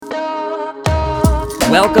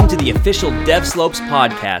Welcome to the official DevSlopes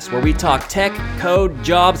podcast, where we talk tech, code,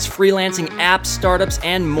 jobs, freelancing, apps, startups,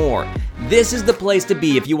 and more. This is the place to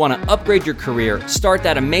be if you want to upgrade your career, start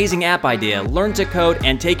that amazing app idea, learn to code,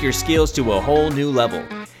 and take your skills to a whole new level.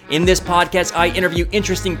 In this podcast, I interview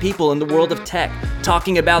interesting people in the world of tech,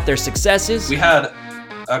 talking about their successes. We had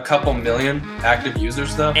a couple million active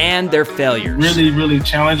users though. And their failures. Really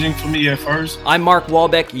challenging for me at first. I'm Mark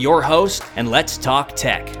Walbeck, your host, and let's talk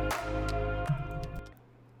tech.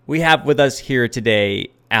 We have with us here today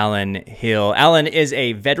Alan Hill. Alan is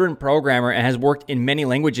a veteran programmer and has worked in many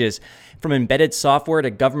languages. From embedded software to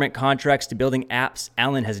government contracts to building apps,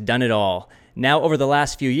 Alan has done it all. Now, over the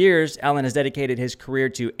last few years, Alan has dedicated his career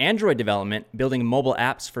to Android development, building mobile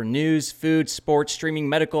apps for news, food, sports, streaming,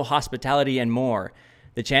 medical, hospitality, and more.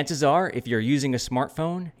 The chances are, if you're using a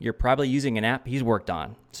smartphone, you're probably using an app he's worked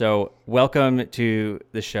on. So welcome to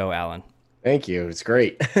the show, Alan. Thank you. It's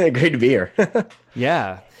great. Great to be here.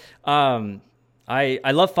 Yeah.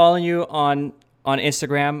 I love following you on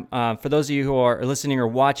Instagram. For those of you who are listening or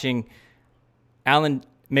watching, Alan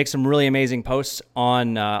makes some really amazing posts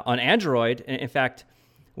on Android. In fact,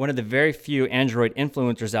 one of the very few Android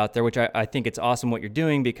influencers out there, which I think it's awesome what you're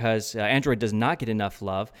doing because Android does not get enough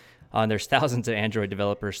love. There's thousands of Android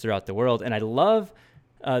developers throughout the world. And I love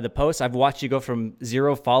the posts. I've watched you go from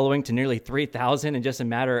 0 following to nearly 3,000 in just a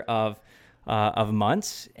matter of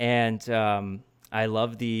months. And I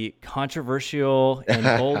love the controversial and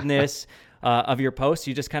boldness of your posts.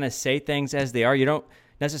 You just kind of say things as they are. You don't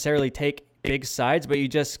necessarily take big sides, but you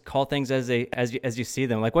just call things as you see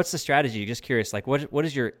them. Like, what's the strategy? Just curious. Like, what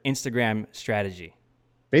is your Instagram strategy?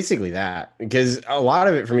 Basically that, because a lot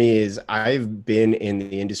of it for me is I've been in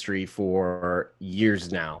the industry for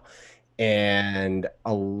years now. And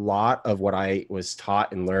a lot of what I was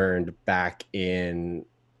taught and learned back in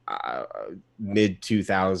mid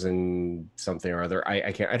 2000 something or other,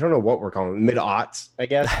 I don't know what we're calling it, mid aughts, I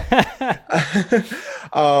guess.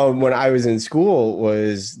 When I was in school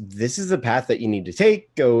was, this is the path that you need to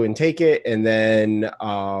take, go and take it. And then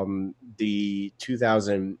the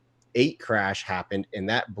 2008 crash happened and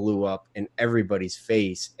that blew up in everybody's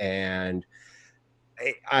face. And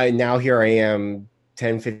I now here I am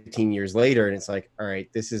 10, 15 years later. And it's like, all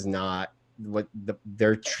right, this is not what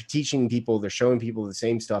they're teaching people. They're showing people the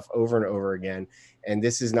same stuff over and over again. And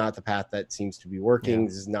this is not the path that seems to be working. Yeah.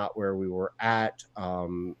 This is not where we were at.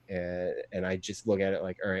 And I just look at it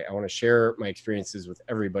like, all right, I want to share my experiences with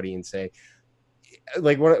everybody and say,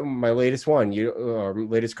 like, what my latest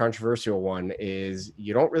latest controversial one is,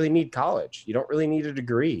 you don't really need college. You don't really need a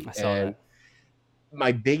degree. I saw that.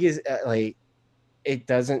 My biggest, it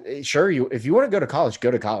doesn't, sure, if you want to go to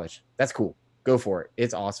college. That's cool. Go for it.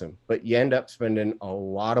 It's awesome. But you end up spending a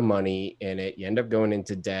lot of money in it. You end up going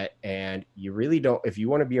into debt, and you really don't, if you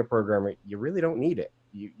want to be a programmer, you really don't need it.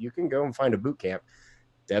 You can go and find a boot camp.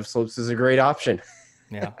 DevSlopes is a great option.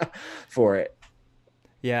 Yeah. For it.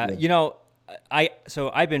 Yeah.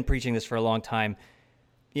 So I've been preaching this for a long time.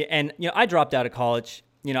 And, I dropped out of college.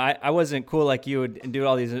 I wasn't cool like you and do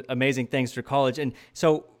all these amazing things through college. And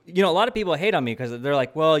so, a lot of people hate on me because they're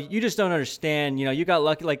like, well, you just don't understand. You got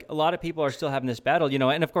lucky. Like, a lot of people are still having this battle,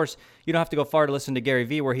 and of course, you don't have to go far to listen to Gary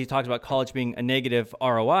Vee, where he talks about college being a negative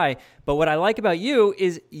ROI. But what I like about you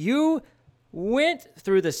is you went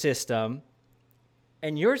through the system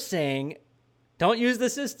and you're saying, don't use the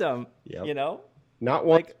system, Yep. Not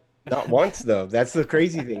once though. That's the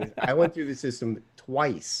crazy thing. I went through the system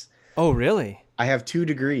twice. Oh, really? I have 2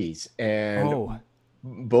 degrees, and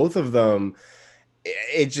both of them,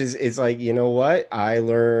 it's like, you know what? I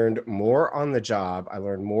learned more on the job. I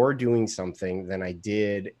learned more doing something than I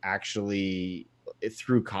did actually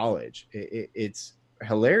through college. It's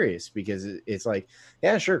hilarious because it's like,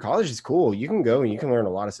 yeah, sure, college is cool. You can go and you can learn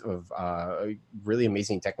a lot of really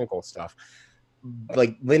amazing technical stuff.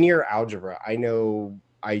 Like linear algebra. I know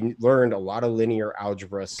I learned a lot of linear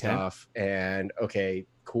algebra stuff, and okay,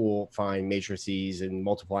 cool, fine, matrices and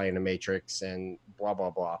multiplying a matrix and blah,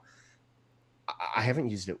 blah, blah. I haven't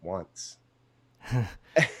used it once.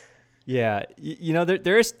 Yeah.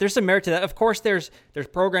 There's some merit to that. Of course, there's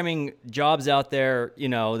programming jobs out there,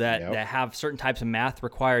 that have certain types of math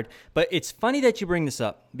required. But it's funny that you bring this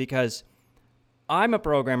up because I'm a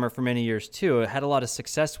programmer for many years too. I had a lot of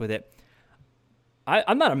success with it.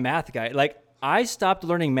 I'm not a math guy. Like, I stopped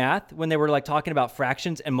learning math when they were like talking about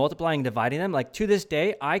fractions and multiplying and dividing them. Like, to this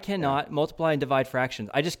day, I cannot multiply and divide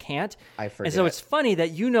fractions. I just can't. I forget. And so it's funny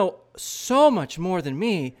that you know so much more than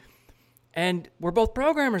me, and we're both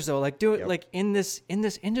programmers though. Like, like in this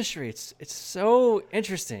industry, it's so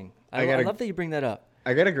interesting. I love that you bring that up.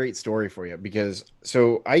 I got a great story for you because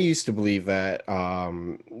so I used to believe that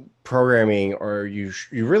programming or you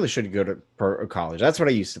really should go to college. That's what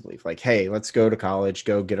I used to believe. Like, hey, let's go to college,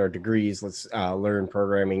 go get our degrees, let's learn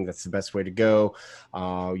programming. That's the best way to go.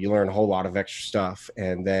 You learn a whole lot of extra stuff,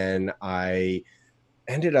 and then I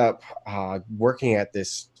ended up working at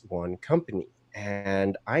this one company,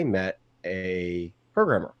 and I met a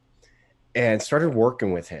programmer and started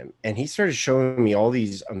working with him, and he started showing me all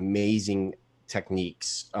these amazing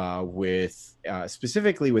techniques with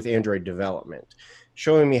specifically with Android development,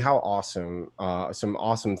 showing me how awesome some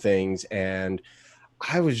awesome things. And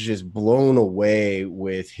I was just blown away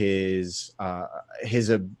with his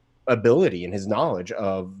ability and his knowledge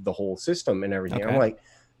of the whole system and everything. I'm Okay. like,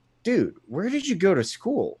 dude, where did you go to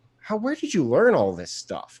school? Where did you learn all this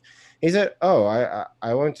stuff? He said, oh,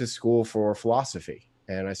 I went to school for philosophy,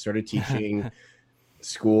 and I started teaching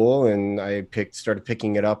school, and I started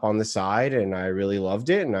picking it up on the side, and I really loved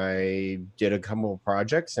it, and I did a couple of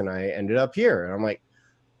projects, and I ended up here. And I'm like,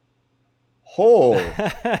 oh,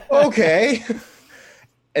 okay.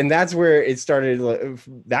 And that's where it started.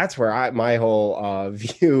 That's where my whole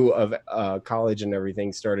view of college and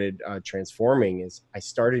everything started transforming. Is I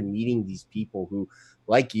started meeting these people who,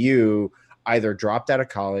 like you, either dropped out of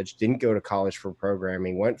college, didn't go to college for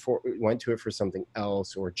programming, went to it for something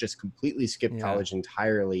else, or just completely skipped Yeah. college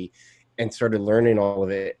entirely and started learning all of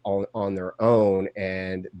it on their own.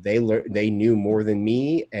 And they knew more than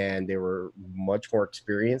me, and they were much more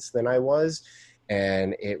experienced than I was.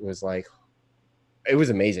 And it was like, it was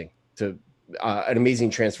amazing to an amazing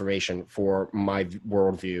transformation for my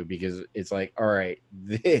worldview, because it's like, all right,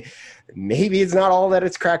 maybe it's not all that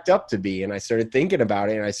it's cracked up to be. And I started thinking about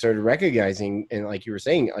it, and I started recognizing, and like you were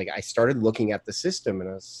saying, like I started looking at the system, and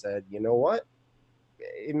I said, you know what,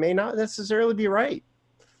 it may not necessarily be right.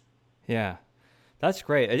 Yeah. That's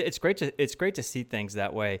great. It's great to see things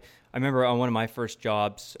that way. I remember on one of my first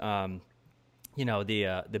jobs, the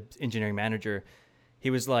engineering manager, he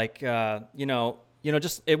was like,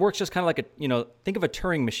 just it works just kind of like think of a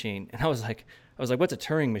Turing machine. And I was like, what's a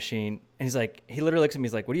Turing machine? And he literally looks at me.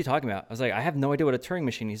 He's like, what are you talking about? I was like, I have no idea what a Turing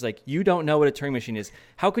machine is. He's like, you don't know what a Turing machine is.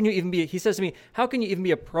 How can you even be? He says to me, how can you even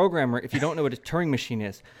be a programmer if you don't know what a Turing machine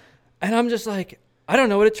is? And I'm just like, I don't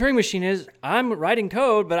know what a Turing machine is. I'm writing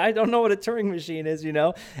code, but I don't know what a Turing machine is,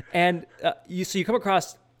 And you come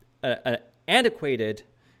across an antiquated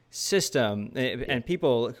system and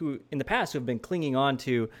people who in the past who have been clinging on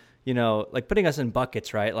to, like putting us in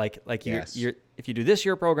buckets, right? Like Yes. you're if you do this,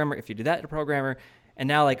 you're a programmer. If you do that, you're a programmer. And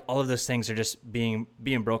now like all of those things are just being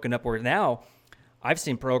broken up. Where now I've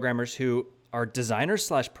seen programmers who are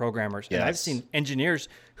designers / programmers. And I've Yes. seen engineers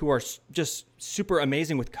who are just super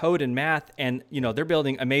amazing with code and math. And, they're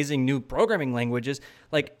building amazing new programming languages.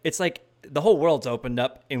 Like, it's like the whole world's opened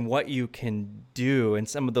up in what you can do. And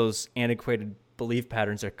some of those antiquated belief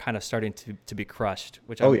patterns are kind of starting to be crushed,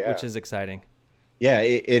 which is exciting. Yeah,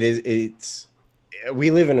 it is.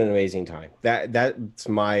 We live in an amazing time. That's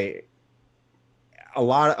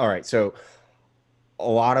all right. So a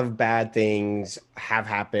lot of bad things have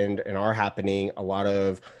happened and are happening.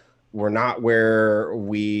 We're not where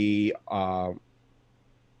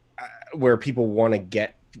where people want to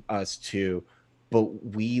get us to, but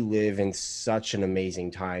we live in such an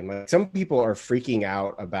amazing time. Like, some people are freaking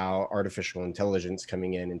out about artificial intelligence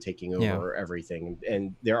coming in and taking over everything.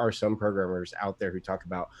 And there are some programmers out there who talk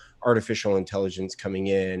about artificial intelligence coming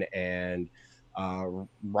in and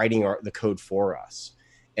writing the code for us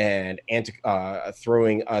and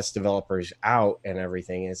throwing us developers out and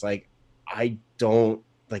everything. And it's like, I don't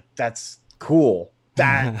like, that's cool.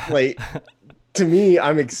 That like, to me,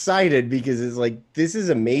 I'm excited because it's like, this is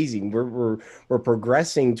amazing. We're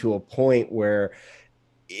progressing to a point where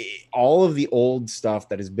all of the old stuff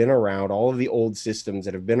that has been around, all of the old systems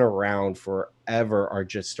that have been around forever are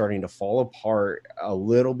just starting to fall apart a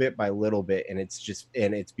little bit by little bit. And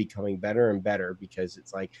it's becoming better and better, because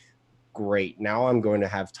it's like, great, now I'm going to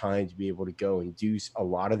have time to be able to go and do a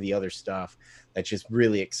lot of the other stuff that just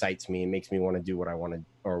really excites me and makes me want to do what I want to,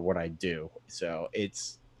 or what I do. So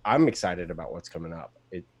I'm excited about what's coming up.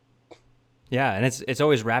 Yeah, and it's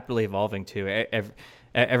always rapidly evolving too.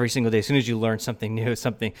 Every single day, as soon as you learn something new,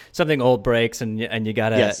 something old breaks, and you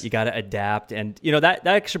gotta adapt. And that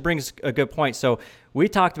actually brings a good point. So we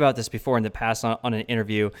talked about this before in the past on an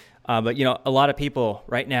interview, but a lot of people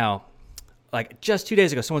right now, like just 2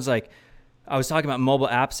 days ago, someone's like, I was talking about mobile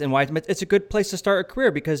apps and why it's a good place to start a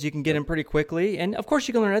career because you can get in pretty quickly, and of course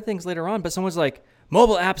you can learn other things later on. But someone's like,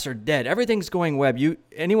 mobile apps are dead. Everything's going web.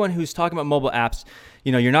 Anyone who's talking about mobile apps,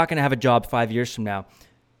 you're not going to have a job 5 years from now.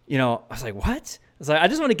 I was like, what? I was like, I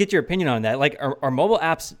just want to get your opinion on that. Like, are mobile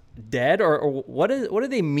apps dead, or what do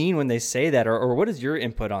they mean when they say that, or what is your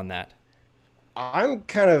input on that? I'm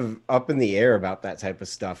kind of up in the air about that type of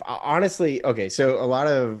stuff. Honestly, okay, so a lot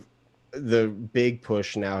of the big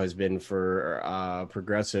push now has been for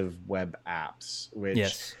progressive web apps, which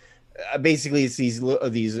Yes. basically it's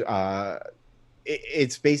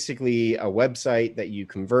it's basically a website that you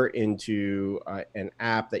convert into an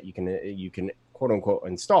app that you can quote unquote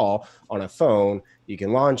install on a phone. You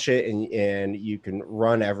can launch it and you can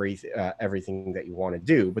run everything that you want to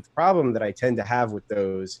do. But the problem that I tend to have with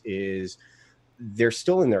those is they're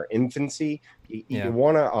still in their infancy. You Yeah.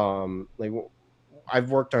 want to like I've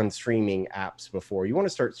worked on streaming apps before. You want to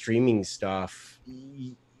start streaming stuff.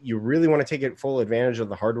 You really want to take it full advantage of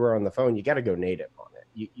the hardware on the phone. You got to go native on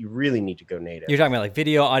it. You really need to go native. You're talking about like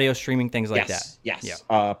video, audio streaming, things like that. Yes, yes.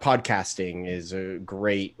 Yeah. Podcasting is a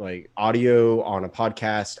great like audio on a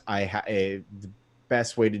podcast. The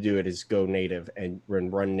best way to do it is go native and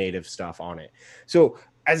run native stuff on it. So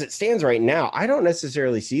as it stands right now, I don't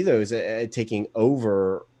necessarily see those taking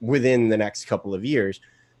over within the next couple of years.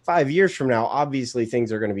 5 years from now, obviously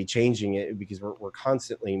things are going to be changing it because we're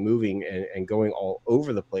constantly moving and going all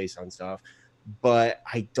over the place on stuff. But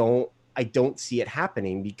I don't see it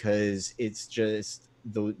happening because it's just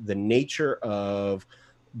the nature of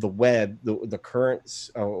the web, the current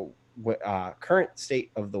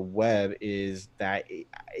state of the web is that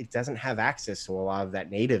it doesn't have access to a lot of that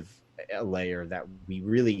native layer that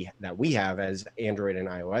we have as Android and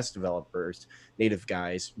iOS developers, native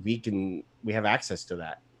guys. We have access to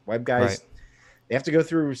that. Web guys, Right. they have to go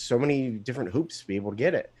through so many different hoops to be able to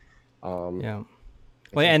get it. Yeah.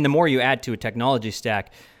 Well, and the more you add to a technology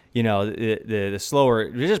stack, the slower,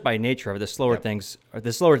 just by nature of it, the slower things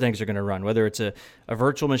are going to run, whether it's a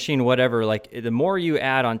virtual machine, whatever. Like the more you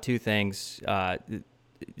add on two things,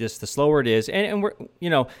 just the slower it is. And we're,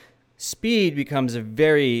 speed becomes a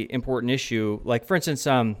very important issue. Like for instance,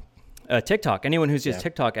 TikTok, anyone who's used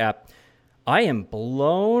TikTok app, I am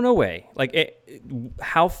blown away. Like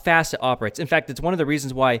how fast it operates. In fact, it's one of the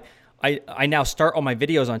reasons why I now start all my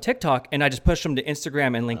videos on TikTok and I just push them to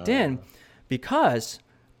Instagram and LinkedIn because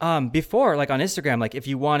before, like on Instagram, like if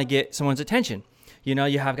you want to get someone's attention, you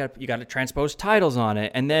got to transpose titles on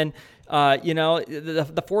it, and then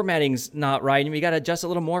the formatting's not right, and you got to adjust a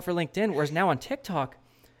little more for LinkedIn. Whereas now on TikTok,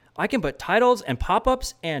 I can put titles and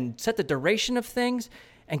pop-ups and set the duration of things,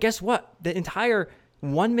 and guess what? The entire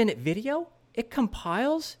 1-minute video, it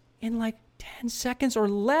compiles in like 10 seconds or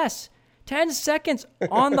less. 10 seconds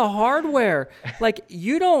on the hardware. Like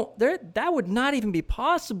that would not even be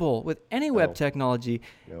possible with any web technology.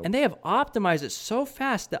 Nope. And they have optimized it so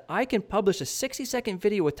fast that I can publish a 60-second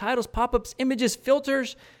video with titles, pop-ups, images,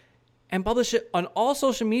 filters, and publish it on all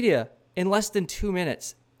social media in less than 2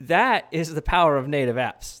 minutes. That is the power of native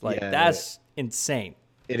apps. Like that's insane.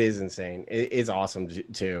 It is insane. It's awesome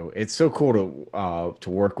too. It's so cool to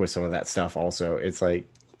work with some of that stuff. Also, it's like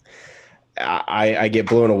I get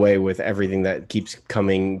blown away with everything that keeps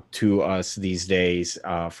coming to us these days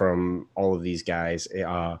from all of these guys.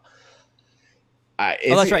 That's right.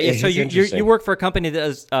 Yeah. So you work for a company that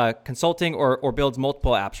does consulting or builds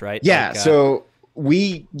multiple apps, right? Yeah. Like, so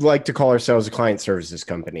we like to call ourselves a client services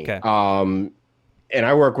company. Okay. And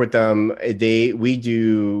I work with them.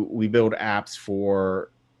 We build apps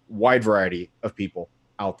for wide variety of people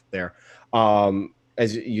out there.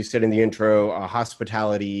 As you said in the intro,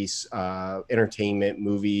 hospitality, entertainment,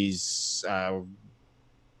 movies,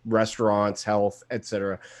 restaurants, health,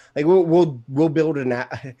 etc. Like we'll build an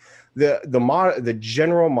app. The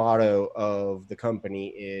general motto of the company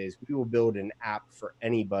is we will build an app for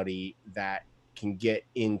anybody that can get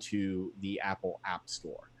into the Apple App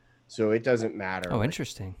Store. So it doesn't matter. Oh,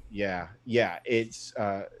 interesting. Yeah. It's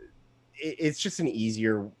just an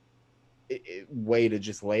easier way to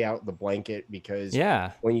just lay out the blanket, because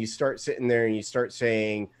when you start sitting there and you start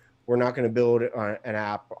saying we're not going to build an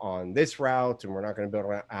app on this route and we're not going to build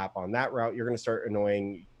an app on that route, you're going to start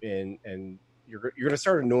annoying and you're going to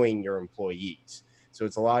start annoying your employees. So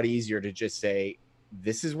it's a lot easier to just say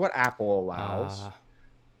this is what Apple allows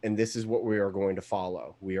and this is what we are going to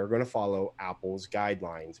follow. We are going to follow Apple's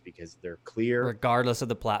guidelines because they're clear regardless of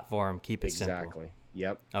the platform. Keep it simple. Exactly.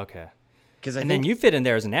 Yep. Okay. And then you fit in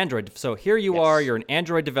there as an Android. So here you are, you're an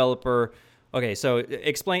Android developer. Okay, so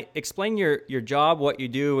explain your job, what you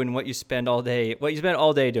do, and what you spend all day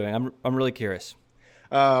doing. I'm really curious.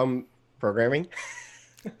 Programming.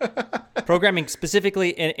 Programming specifically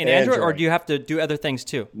in Android, or do you have to do other things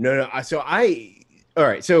too? No. All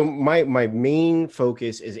right. So my main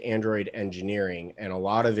focus is Android engineering, and a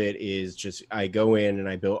lot of it is just I go in and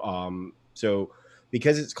I build. So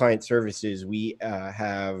because it's client services, we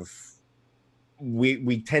have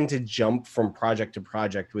we tend to jump from project to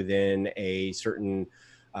project within a certain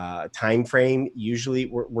time frame. Usually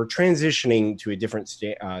we're transitioning to a different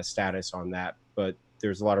status on that, but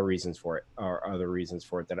there's a lot of reasons for it, or other reasons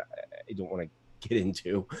for it that I don't want to get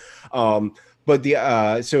into. But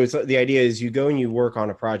so it's the idea is you go and you work on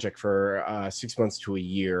a project for 6 months to a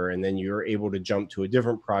year, and then you're able to jump to a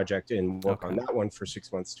different project and work on that one for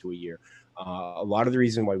 6 months to a year. A lot of the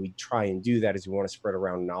reason why we try and do that is we want to spread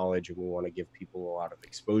around knowledge, and we want to give people a lot of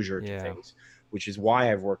exposure to things, which is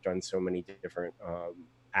why I've worked on so many different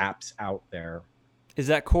apps out there. Is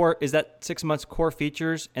that 6 months core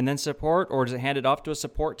features and then support, or does it hand it off to a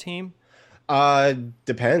support team?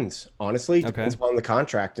 Depends. Honestly, depends upon the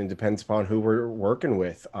contract and depends upon who we're working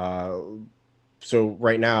with. So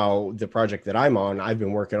right now, the project that I'm on, I've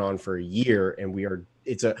been working on for a year, and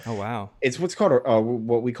it's what's called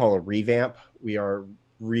what we call a revamp. We are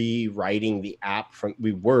rewriting the app from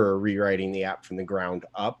the ground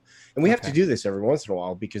up, and we have to do this every once in a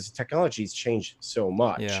while because the technology's changed so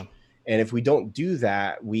much. Yeah. And if we don't do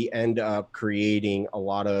that, we end up creating a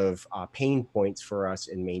lot of pain points for us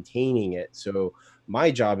in maintaining it. So my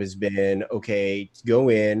job has been, okay, to go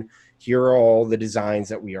in, here are all the designs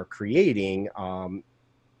that we are creating.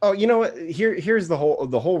 Oh, you know what? Here's the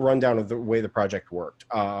whole rundown of the way the project worked.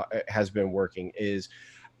 Has been working is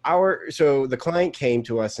so the client came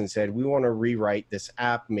to us and said, we want to rewrite this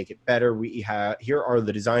app, make it better. Here are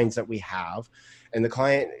the designs that we have. And the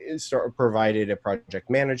client provided a project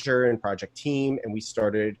manager and project team, and we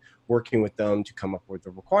started working with them to come up with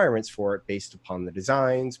the requirements for it based upon the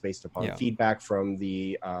designs, based upon feedback from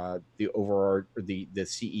the overall the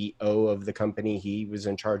CEO of the company. He was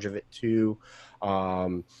in charge of it too.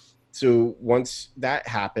 So once that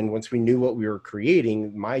happened, once we knew what we were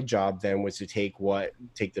creating, my job then was to take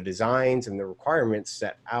the designs and the requirements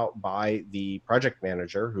set out by the project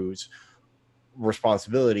manager, whose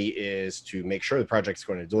responsibility is to make sure the project's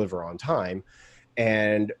going to deliver on time,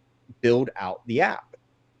 and build out the app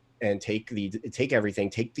and take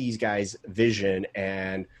these guys' vision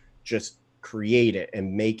and just create it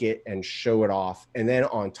and make it and show it off. And then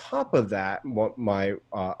on top of that, what my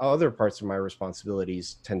other parts of my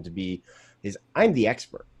responsibilities tend to be is I'm the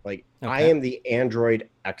expert. I am the Android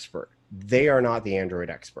expert. They are not the Android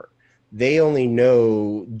expert. They only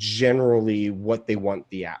know generally what they want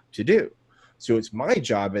the app to do. So it's my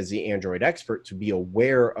job as the Android expert to be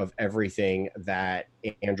aware of everything that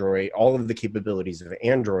Android, all of the capabilities of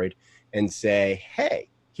Android, and say,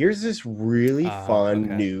 hey, here's this really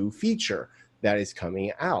fun new feature that is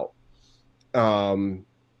coming out.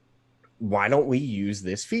 Why don't we use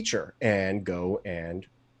this feature and go and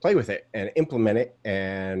play with it and implement it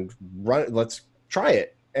and run? Let's try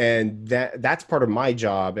it. And that's part of my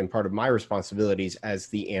job and part of my responsibilities as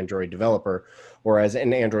the Android developer, or as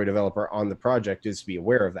an Android developer on the project, is to be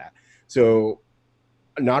aware of that. So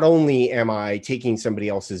not only am I taking somebody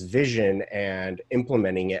else's vision and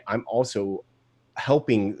implementing it, I'm also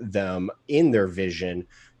helping them in their vision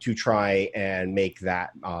to try and make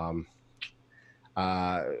that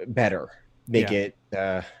better, make it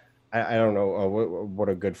I don't know what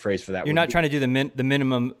a good phrase for that. You're not trying to do the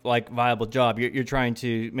minimum viable job. You're trying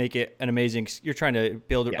to make it an amazing. You're trying to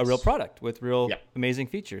build a real product with real amazing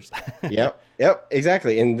features. Yep,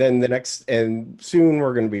 exactly. And then soon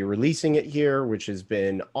we're going to be releasing it here, which has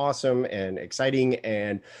been awesome and exciting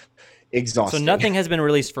and exhausting. So nothing has been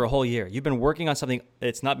released for a whole year. You've been working on something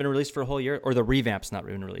that's not been released for a whole year, or the revamp's not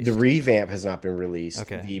been released? The revamp has not been released.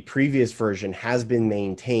 Okay. The previous version has been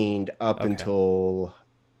maintained up until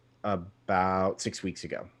about 6 weeks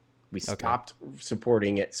ago. We stopped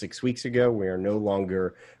supporting it 6 weeks ago. We are no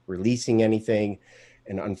longer releasing anything.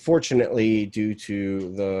 And unfortunately, due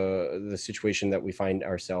to the situation that we find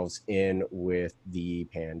ourselves in with the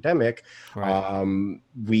pandemic,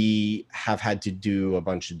 we have had to do a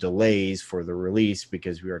bunch of delays for the release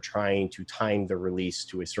because we are trying to time the release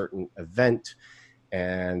to a certain event.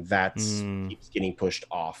 And that's keeps getting pushed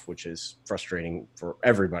off, which is frustrating for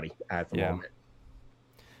everybody at the moment.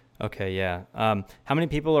 Okay, yeah. How many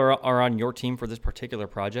people are on your team for this particular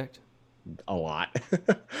project? A lot.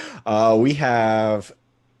 We have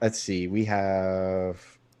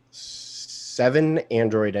 7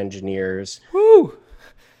 Android engineers. Woo!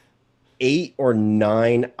 8 or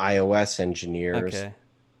 9 iOS engineers. Okay.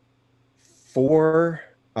 4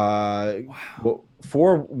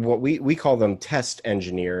 what we call them test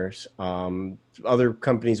engineers. Other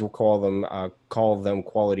companies will call them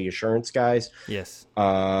quality assurance guys. Yes.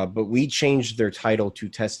 But we changed their title to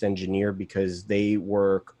test engineer because they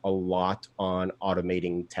work a lot on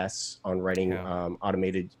automating tests, on writing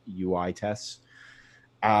automated UI tests.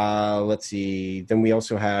 Let's see. Then we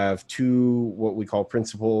also have two what we call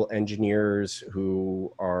principal engineers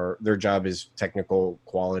who are their job is technical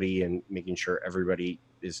quality and making sure everybody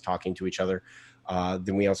is talking to each other.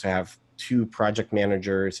 Then we also have two project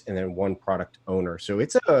managers and then one product owner. So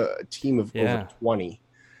it's a team of over Yeah. 20,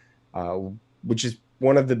 uh, which is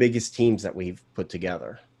one of the biggest teams that we've put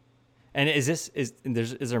together. And is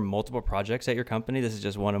there multiple projects at your company? This is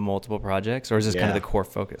just one of multiple projects, or is this kind of Yeah. the core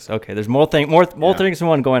focus? Okay, there's more Yeah. things than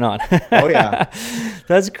one going on. Oh yeah.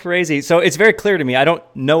 That's crazy. So it's very clear to me. I don't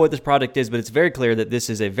know what this product is, but it's very clear that this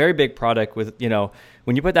is a very big product with,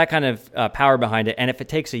 when you put that kind of power behind it, and if it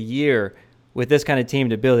takes a year with this kind of team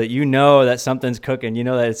to build it, that something's cooking.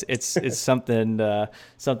 That it's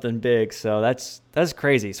something big. So that's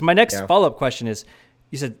crazy. So my next Yeah. follow-up question is,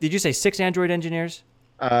 did you say 6 Android engineers?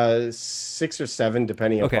 6 or 7,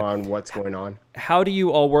 depending Okay. upon what's going on. How do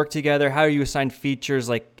you all work together? How do you assign features?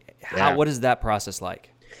 Like, Yeah. what is that process like?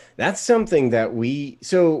 That's something that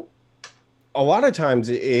so a lot of times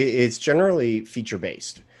it's generally feature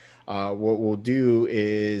based. What we'll do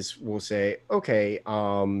is we'll say, okay,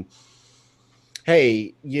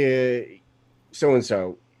 hey, so and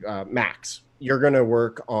so, Max, you're going to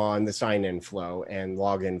work on the sign in flow and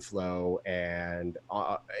login flow, and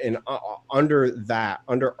under that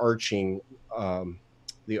underarching,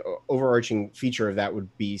 the overarching feature of that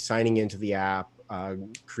would be signing into the app,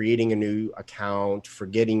 creating a new account,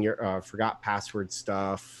 forgetting your forgot password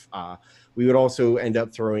stuff. We would also end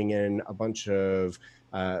up throwing in a bunch of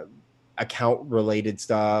account related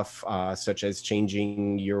stuff, such as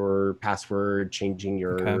changing your password, changing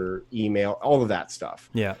Okay. your email, all of that stuff.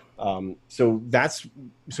 Yeah. So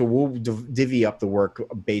we'll divvy up the work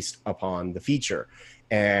based upon the feature.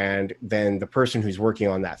 And then the person who's working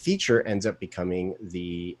on that feature ends up becoming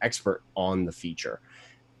the expert on the feature.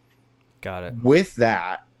 Got it. With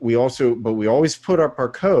that, we always put up our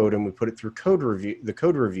code and we put it through the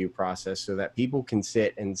code review process, so that people can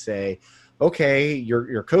sit and say, okay,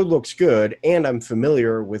 your code looks good and I'm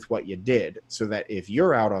familiar with what you did, so that if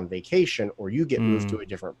you're out on vacation or you get moved to a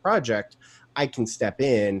different project, I can step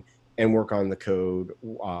in and work on the code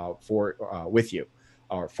with you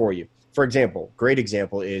or for you. For example, great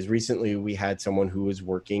example is recently we had someone who was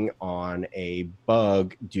working on a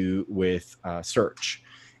bug due with search.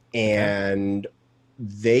 And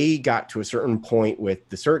they got to a certain point with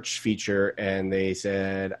the search feature and they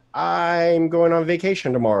said, I'm going on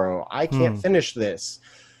vacation tomorrow. I can't finish this.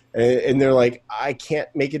 And they're like, I can't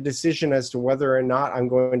make a decision as to whether or not I'm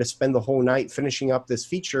going to spend the whole night finishing up this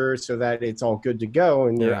feature so that it's all good to go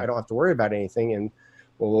and I don't have to worry about anything. And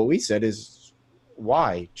well, what we said is,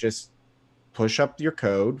 why? Just push up your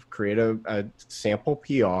code, create a sample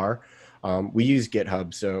PR. We use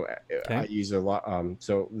GitHub, so I use a lot.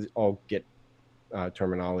 So I'll get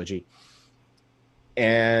terminology.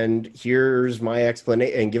 And here's my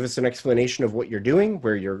explanation, and give us an explanation of what you're doing,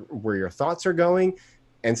 where your thoughts are going,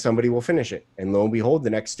 and somebody will finish it. And lo and behold, the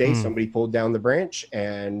next day, somebody pulled down the branch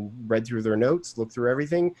and read through their notes, looked through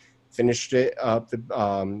everything, finished up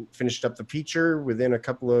the feature within a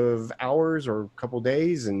couple of hours or a couple of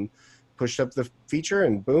days, and pushed up the feature,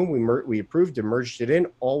 and boom, we approved and merged it in,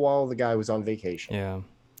 all while the guy was on vacation. Yeah.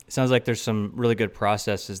 It sounds like there's some really good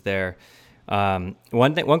processes there. One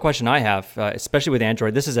question I have, especially with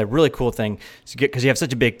Android, this is a really cool thing because you have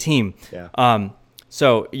such a big team. Yeah. On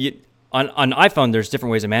iPhone, there's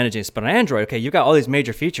different ways of managing this, but on Android, okay, you've got all these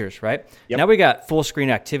major features, right? Yep. Now we got full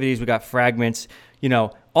screen activities, we got fragments,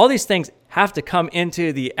 all these things have to come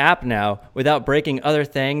into the app now without breaking other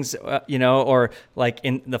things, or like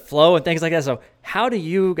in the flow and things like that. So how do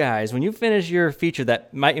you guys, when you finish your feature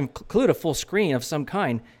that might include a full screen of some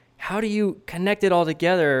kind, how do you connect it all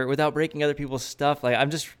together without breaking other people's stuff? Like,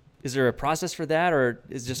 is there a process for that, or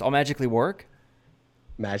is it just all magically work?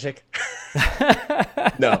 Magic?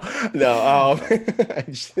 No.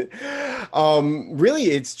 Really,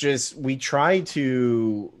 it's just we try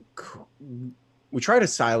to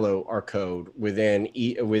silo our code within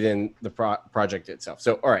the project itself.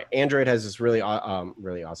 So, all right, Android has this really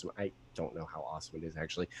awesome. I don't know how awesome it is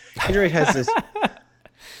actually. Android has this.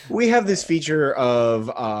 We have this feature of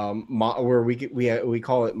where we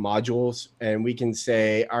call it modules, and we can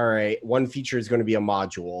say, all right, one feature is going to be a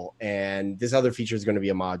module, and this other feature is going to be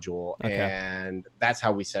a module, and that's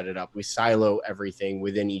how we set it up. We silo everything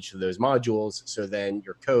within each of those modules, so then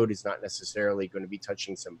your code is not necessarily going to be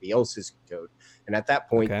touching somebody else's code. And at that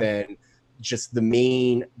point, then just the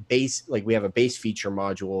main base, like we have a base feature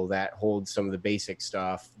module that holds some of the basic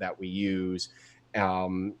stuff that we use.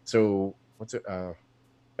 So what's it?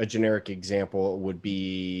 A generic example would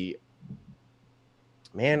be,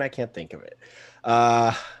 man, I can't think of it.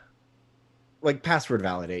 like password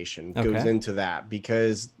validation goes Okay. into that,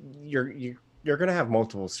 because you're going to have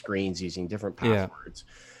multiple screens using different Yeah. passwords.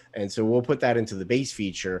 And so we'll put that into the base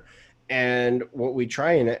feature. And what we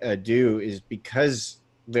try and do is, because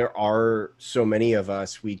there are so many of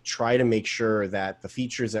us, we try to make sure that the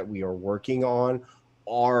features that we are working on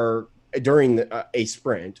are during a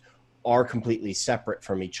sprint are completely separate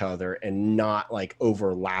from each other and not like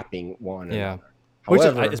overlapping one Yeah. another. Which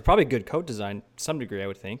However, is probably good code design to some degree, I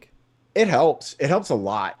would think. it helps. It helps a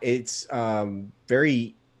lot. It's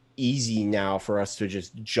very easy now for us to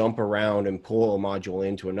just jump around and pull a module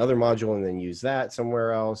into another module and then use that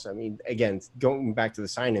somewhere else. I mean, again, going back to the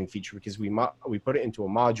sign-in feature, because we put it into a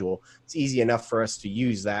module, it's easy enough for us to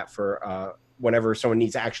use that for whenever someone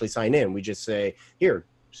needs to actually sign in. We just say, here,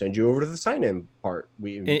 send you over to the sign-in part.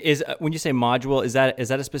 Is when you say module, is that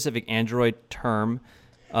a specific Android term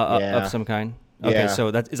of Yeah. some kind? Okay, Yeah. so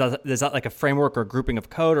is that like a framework or grouping of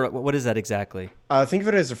code, or what is that exactly? Think of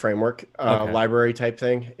it as a framework, Okay. library type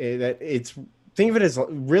thing. Think of it as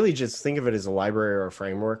really just think of it as a library or a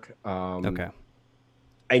framework. Okay.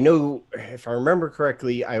 I know, if I remember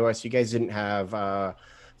correctly, iOS, you guys didn't have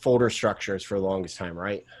folder structures for the longest time,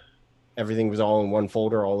 right? Everything was all in one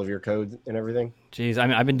folder, all of your code and everything. Geez, I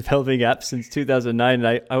mean, I've been developing apps since 2009, and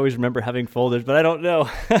I always remember having folders, but I don't know.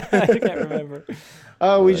 I can't remember.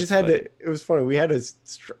 Oh, we That's just had funny. to. It was funny. We had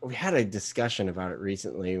a discussion about it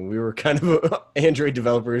recently, and we were kind of Android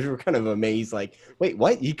developers. We were kind of amazed. Like, wait,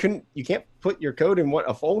 what? You can't put your code in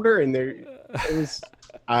a folder? And there,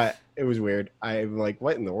 it was weird. I'm like,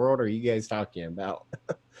 what in the world are you guys talking about?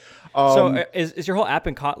 So um, is your whole app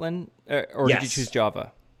in Kotlin, or did you yes, choose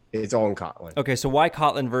Java? it's all in Kotlin. Okay, so why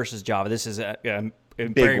Kotlin versus Java? This is a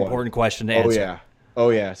Big very one. important question to Oh answer. yeah, oh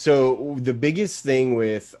yeah. So the biggest thing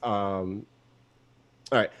with all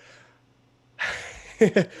right.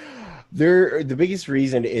 The biggest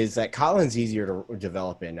reason is that Kotlin's easier to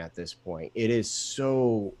develop in at this point. It is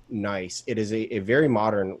so nice. It is a very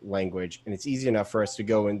modern language, and it's easy enough for us to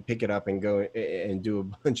go and pick it up and go and do a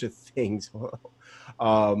bunch of things.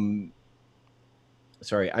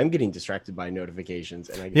 Sorry, I'm getting distracted by notifications,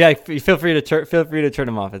 and Yeah, feel free to turn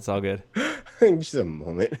them off. It's all good. just a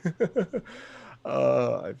moment.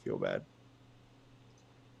 I feel bad.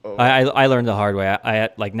 Oh. I learned the hard way. I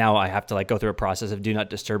like now I have to like go through a process of do not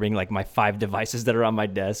disturbing like my 5 devices that are on my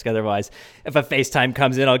desk. Otherwise, if a FaceTime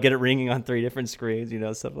comes in, I'll get it ringing on 3 different screens.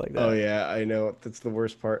 Stuff like that. Oh yeah, I know. That's the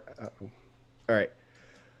worst part. All right.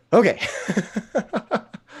 Okay.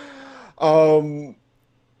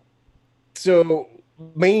 So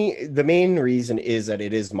the main reason is that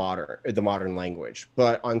it is the modern language,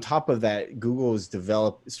 but on top of that, Google is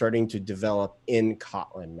starting to develop in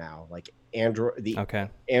Kotlin now, like Okay.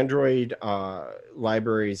 Android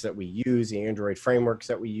libraries that we use, the Android frameworks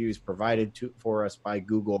that we use provided for us by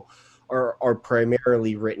Google are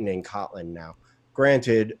primarily written in Kotlin now.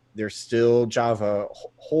 Granted, there's still Java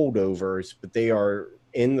holdovers, but they are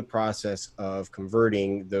in the process of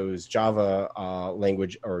converting those Java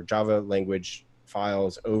language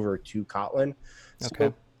files over to Kotlin. So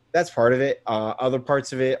Okay. that's part of it. Other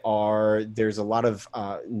parts of it are there's a lot of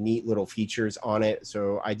neat little features on it.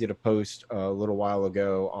 So I did a post a little while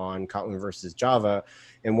ago on Kotlin versus Java,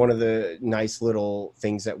 and one of the nice little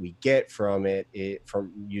things that we get from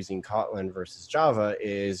from using Kotlin versus Java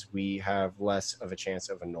is we have less of a chance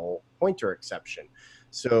of a null pointer exception.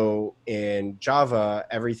 So in Java,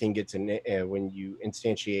 everything gets when you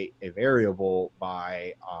instantiate a variable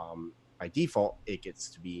by default, it gets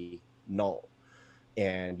to be null.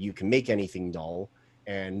 And you can make anything null.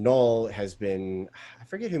 And null has been, I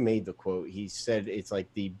forget who made the quote. He said it's like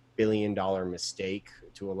the $1 billion mistake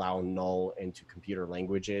to allow null into computer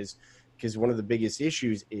languages, because one of the biggest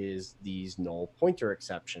issues is these null pointer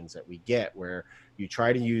exceptions that we get, where you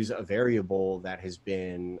try to use a variable that has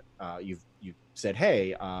been, you've said,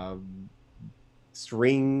 hey,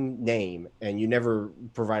 string name, and you never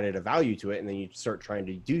provided a value to it, and then you start trying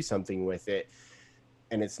to do something with it,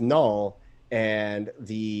 and it's null, and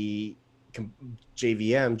the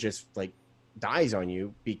JVM just like dies on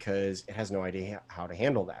you because it has no idea how to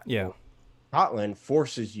handle that. Yeah. Kotlin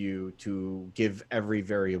forces you to give every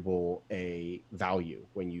variable a value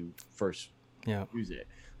when you first use it.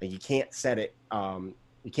 Like you can't set it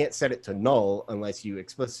to null unless you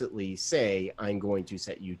explicitly say, I'm going to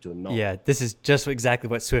set you to null. Yeah, this is just exactly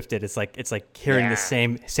what Swift did. It's like hearing the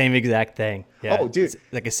same exact thing. Yeah. Oh, dude. It's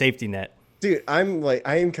like a safety net. Dude, I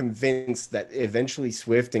am convinced that eventually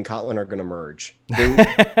Swift and Kotlin are going to merge.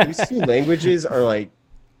 These two languages are like,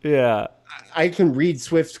 yeah. I can read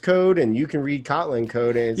Swift code and you can read Kotlin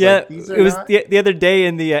code. And it's yeah, like, these it was the other day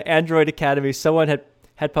in the Android Academy. Someone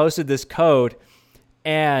had posted this code,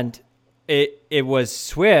 and it was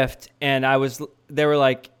Swift, and they were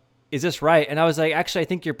like, "Is this right?" And I was like, "Actually, I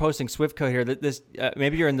think you're posting Swift code here. That this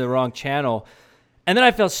maybe you're in the wrong channel." And then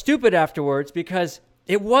I felt stupid afterwards because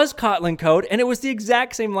it was Kotlin code, and it was the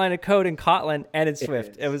exact same line of code in Kotlin and in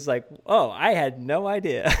Swift. It was like, oh, I had no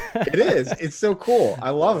idea. It is. It's so cool. I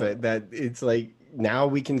love it that it's like now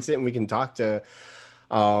we can sit and we can talk to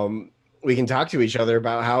each other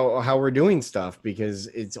about how we're doing stuff because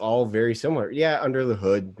it's all very similar. Yeah, under the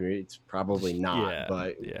hood, it's probably not,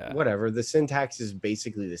 but whatever. The syntax is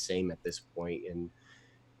basically the same at this point, and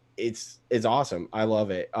it's awesome. I love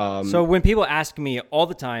it. So when people ask me all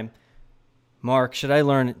the time, Mark, should I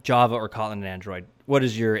learn Java or Kotlin and Android? What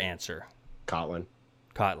is your answer? Kotlin.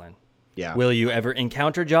 Yeah. Will you ever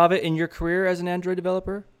encounter Java in your career as an Android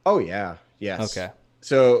developer? Oh yeah. Yes. Okay.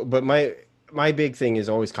 So, but my big thing is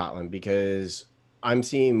always Kotlin because I'm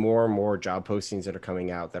seeing more and more job postings that are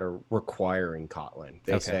coming out that are requiring Kotlin.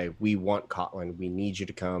 They say, we want Kotlin. We need you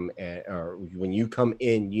to come, or when you come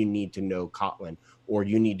in, you need to know Kotlin, or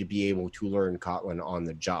you need to be able to learn Kotlin on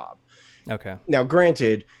the job. Okay. Now,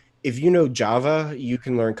 granted, if you know Java, you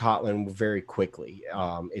can learn Kotlin very quickly.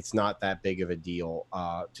 It's not that big of a deal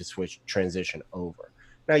to transition over.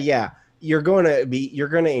 Now, yeah, you're going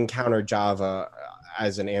to encounter Java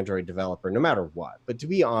as an Android developer, no matter what. But to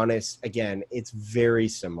be honest, again, it's very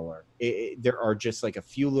similar. There are just like a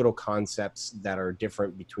few little concepts that are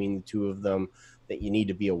different between the two of them that you need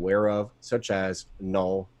to be aware of, such as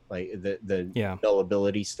null, like the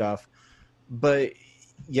nullability stuff. But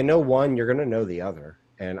you know one, you're going to know the other.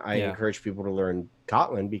 And I encourage people to learn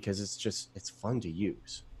Kotlin because it's fun to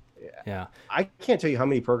use. Yeah. I can't tell you how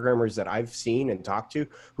many programmers that I've seen and talked to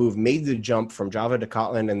who have made the jump from Java to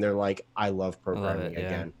Kotlin, and they're like, I love programming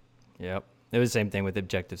again. Yep. It was the same thing with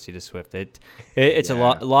Objective-C to Swift. It's a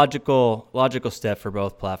logical step for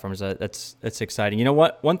both platforms. That's exciting. You know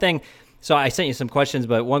what? One thing, so I sent you some questions,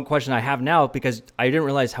 but one question I have now, because I didn't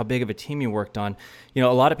realize how big of a team you worked on. You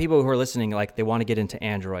know, a lot of people who are listening, like they want to get into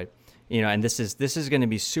Android, you know, and this is going to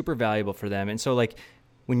be super valuable for them. And so like,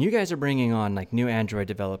 when you guys are bringing on like new Android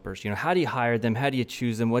developers, you know, how do you hire them? How do you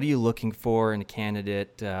choose them? What are you looking for in a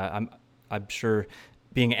candidate? I'm sure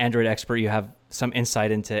being an Android expert, you have some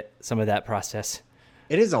insight into some of that process.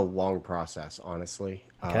 It is a long process, honestly.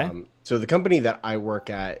 Okay. So the company that I work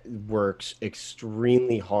at works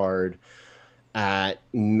extremely hard at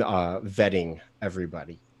vetting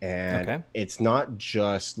everybody. And it's not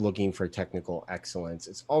just looking for technical excellence.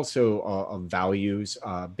 It's also values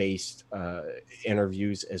based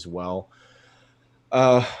interviews as well.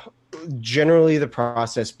 Generally, the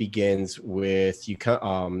process begins with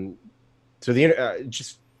so the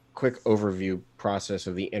just quick overview process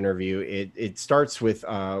of the interview. It starts with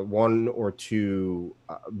one or two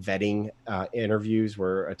vetting interviews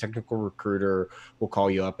where a technical recruiter will call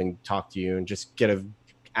you up and talk to you and just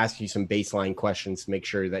ask you some baseline questions to make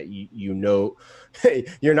sure that you know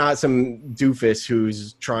you're not some doofus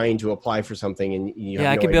who's trying to apply for something and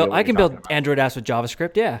I can build Android apps with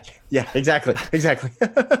JavaScript. Yeah, exactly.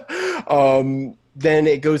 Then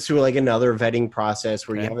it goes through like another vetting process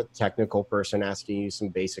where you have a technical person asking you some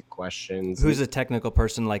basic questions. Who's a technical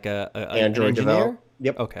person? Like a Android developer?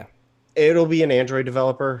 Yep. Okay. It'll be an Android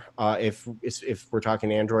developer if we're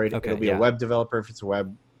talking Android. It'll be a web developer if it's a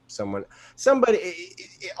web. Somebody,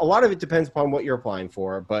 a lot of it depends upon what you're applying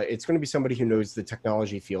for, but it's going to be somebody who knows the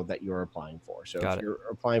technology field that you're applying for. So if you're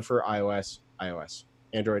applying for iOS,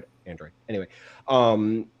 Android. Anyway,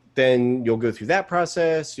 then you'll go through that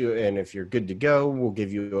process. And if you're good to go, we'll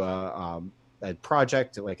give you a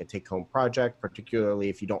project, like a take-home project, particularly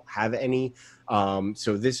if you don't have any.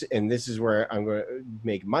 So this is where I'm going to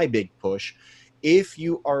make my big push. If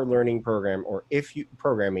you are learning programming, or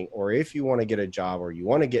if you want to get a job, or you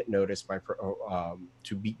want to get noticed by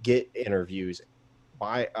get interviews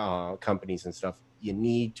by companies and stuff, you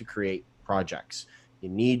need to create projects. You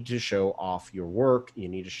need to show off your work. You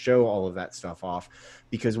need to show all of that stuff off,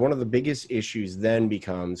 because one of the biggest issues then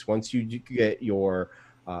becomes once you get your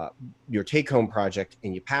take-home project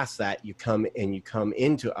and you pass that, you come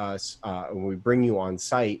into us and we bring you on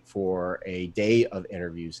site for a day of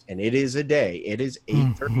interviews. And it is a day. It is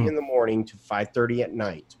 8:30 in the morning to 5:30 at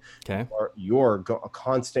night. Okay. Your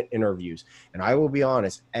constant interviews. And I will be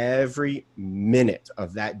honest, every minute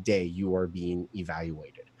of that day, you are being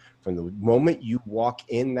evaluated. From the moment you walk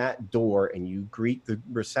in that door and you greet the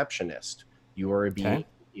receptionist, you are being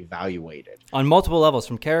evaluated on multiple levels,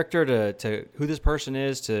 from character to who this person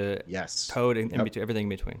is to code and between, everything in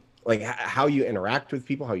between. Like how you interact with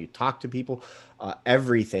people, how you talk to people,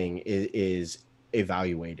 everything is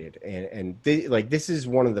evaluated. And this is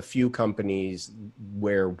one of the few companies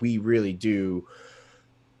where we really do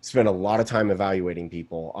spend a lot of time evaluating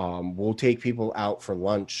people. We'll take people out for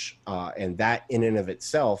lunch, and that in and of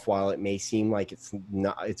itself, while it may seem like it's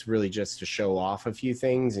not, it's really just to show off a few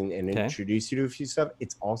things and Okay. introduce you to a few stuff.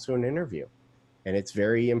 It's also an interview. And it's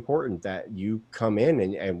very important that you come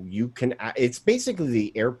in and you can, it's basically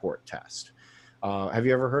the airport test. Have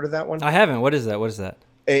you ever heard of that one? I haven't. What is that? What is that?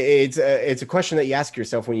 It's a question that you ask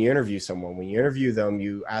yourself when you interview someone. When you interview them,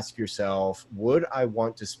 you ask yourself, would I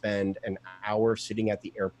want to spend an hour sitting at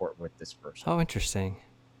the airport with this person? Oh, interesting.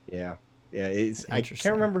 Yeah. I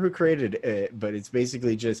can't remember who created it, but it's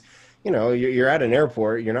basically just, you're at an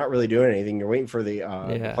airport, you're not really doing anything. You're waiting for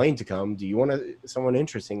the plane to come. Do you want someone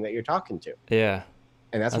interesting that you're talking to? Yeah.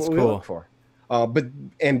 And that's what we look for.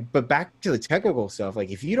 But back to the technical stuff,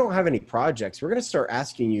 like if you don't have any projects, we're going to start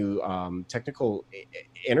asking you technical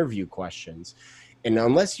interview questions. And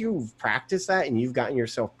unless you've practiced that and you've gotten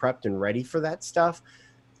yourself prepped and ready for that stuff,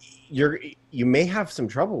 you may have some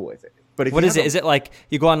trouble with it. But what is it? Is it like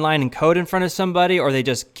you go online and code in front of somebody, or they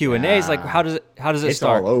just Q&As? Like how does it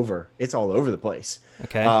start? It's all over the place.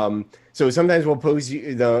 Okay. So sometimes we'll pose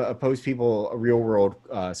people real world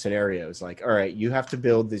scenarios, like, all right, you have to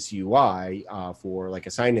build this UI for like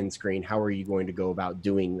a sign-in screen. How are you going to go about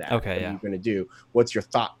doing that? Okay. What are you going to do? What's your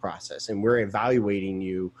thought process? And we're evaluating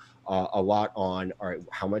you a lot on, all right,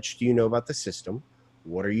 how much do you know about the system?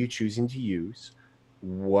 What are you choosing to use?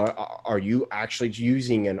 What are you actually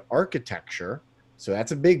using an architecture? So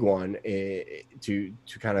that's a big one to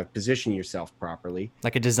kind of position yourself properly.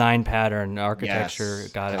 Like a design pattern, architecture.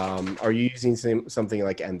 Yes. Got it. Are you using something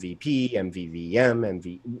like MVP,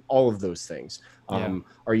 MVVM, all of those things?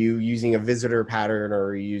 Are you using a visitor pattern, or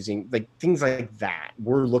are you using like things like that?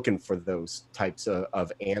 We're looking for those types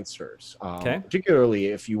of answers, particularly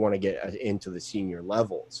if you want to get into the senior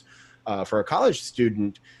levels. For a college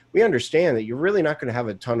student, we understand that you're really not going to have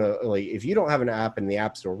a ton of, like, if you don't have an app in the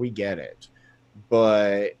App Store, we get it.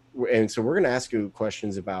 And so we're going to ask you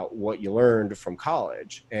questions about what you learned from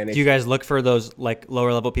college. And do you guys look for those like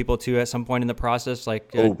lower level people too at some point in the process?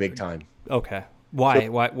 Like, big time. Okay. Why?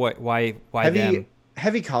 So why them?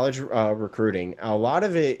 Heavy college recruiting. A lot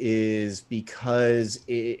of it is because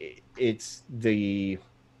it's the,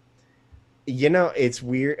 it's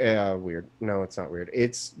weird. Weird. No, it's not weird.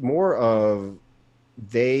 It's more of,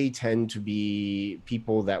 they tend to be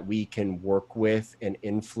people that we can work with and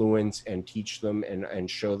influence and teach them and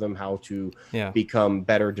show them how to become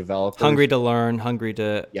better developers. Hungry to learn, hungry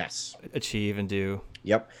to achieve and do.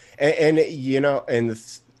 Yep.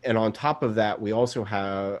 And on top of that, we also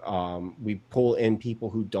have, we pull in people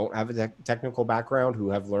who don't have a technical background, who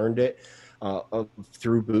have learned it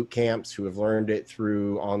through boot camps, who have learned it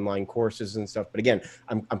through online courses and stuff. But again,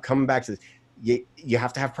 I'm coming back to this. You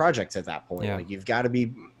have to have projects at that point. Like you've got to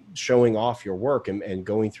be showing off your work and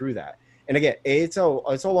going through that. And again, it's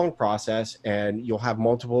a long process, and you'll have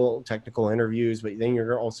multiple technical interviews, but then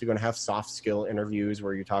you're also going to have soft skill interviews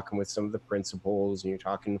where you're talking with some of the principals and you're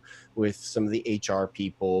talking with some of the HR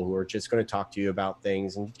people who are just going to talk to you about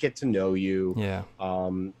things and get to know you. Yeah.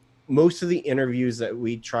 Most of the interviews that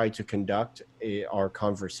we try to conduct are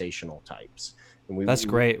conversational types. That's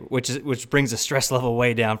great, which brings the stress level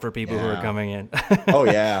way down for people who are coming in. Oh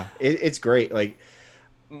yeah, it's great. Like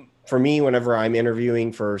for me, whenever I'm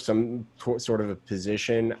interviewing for some sort of a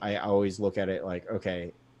position, I always look at it like,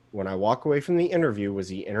 okay, when I walk away from the interview, was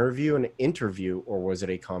the interview an interview or was it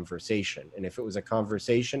a conversation? And if it was a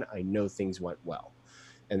conversation, I know things went well,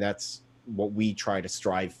 and that's what we try to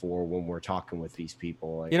strive for when we're talking with these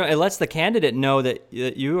people. Like, it lets the candidate know that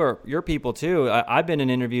you're people too. I've been in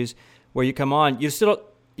interviews where you come on, you still don't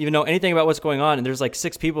even know anything about what's going on, and there's like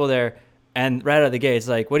 6 people there, and right out of the gate, it's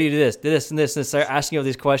like, what do you do this, and this, and start asking you all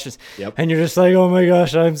these questions, and you're just like, oh my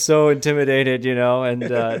gosh, I'm so intimidated, and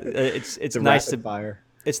it's nice to fire.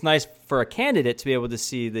 It's nice for a candidate to be able to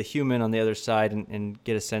see the human on the other side and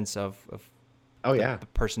get a sense of the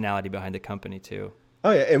personality behind the company too.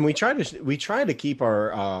 Oh yeah, and we try to keep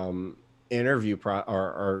our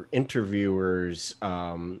our interviewers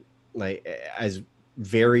like as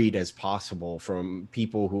varied as possible, from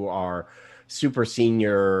people who are super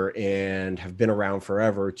senior and have been around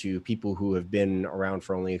forever to people who have been around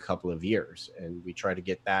for only a couple of years. And we try to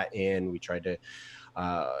get that in. We try to,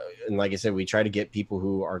 and like I said, we try to get people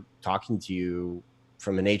who are talking to you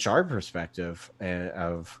from an HR perspective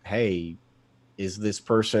of, hey, is this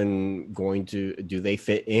person do they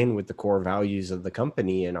fit in with the core values of the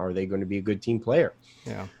company, and are they going to be a good team player?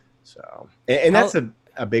 Yeah. So, and that's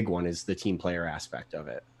a big one, is the team player aspect of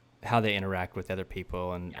it. How they interact with other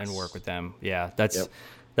people and work with them. Yeah,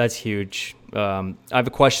 that's huge. I have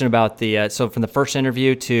a question about so from the first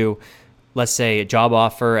interview to let's say a job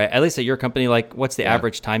offer, at least at your company, like what's the Yeah.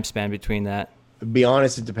 average time span between that? To be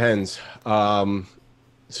honest, it depends.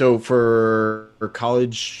 So for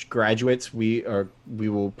college graduates, we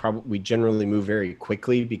generally move very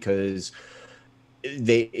quickly because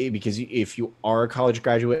if you are a college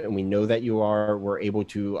graduate and we know that you are, we're able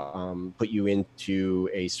to put you into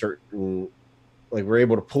a certain, like, we're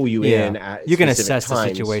able to pull you Yeah. in at You can specific assess the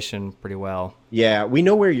times. situation pretty well. Yeah, we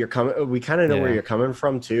know where you're coming. We kind of know where Yeah. you're coming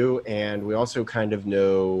from too, and we also kind of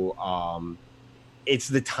know it's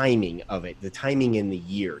the timing of it, the timing in the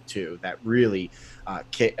year too, that really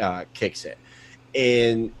kicks it.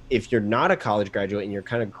 And if you're not a college graduate and you're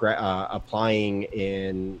kind of applying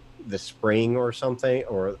in the spring or something,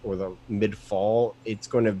 or the mid fall, it's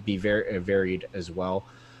going to be very varied as well.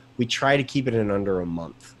 We try to keep it in under a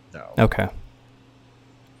month, though. Okay.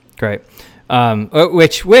 Great.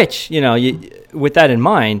 Which with that in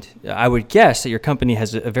mind, I would guess that your company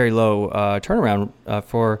has a very low turnaround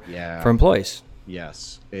for employees.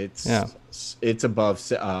 Yes, it's above. It's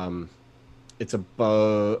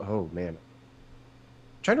above. Oh man,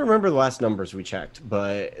 trying to remember the last numbers we checked,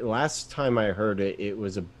 but last time I heard it, it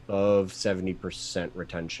was above 70%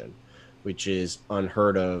 retention, which is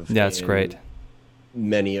unheard of. Yeah, that's great.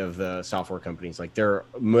 Many of the software companies,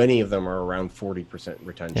 many of them are around 40%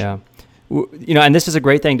 retention. Yeah. And this is a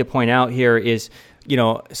great thing to point out here is,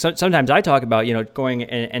 sometimes I talk about, going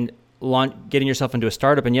and getting yourself into a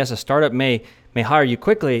startup. And yes, a startup may hire you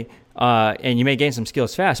quickly, and you may gain some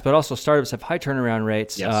skills fast, but also startups have high turnaround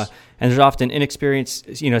rates. Yes. And there's often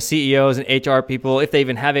inexperienced, CEOs and HR people, if they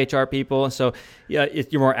even have HR people. So you're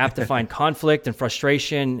more apt to find conflict and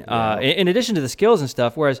frustration, in addition to the skills and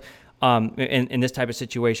stuff. Whereas in this type of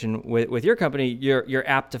situation with your company, you're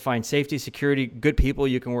apt to find safety, security, good people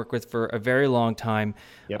you can work with for a very long time,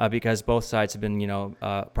 because both sides have been,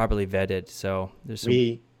 properly vetted. So there's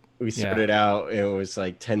we started out, it was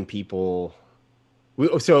like 10 people.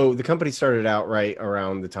 So the company started out right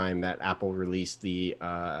around the time that Apple released the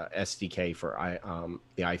SDK for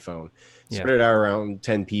the iPhone. Started out around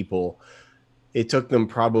 10 people. It took them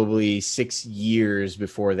probably 6 years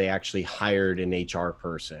before they actually hired an HR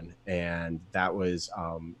person, and that was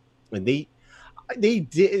when they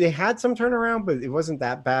had some turnaround, but it wasn't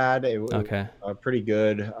that bad. It was pretty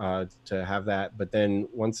good to have that. But then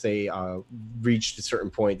once they reached a certain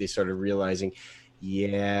point, they started realizing,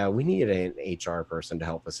 yeah, we need an HR person to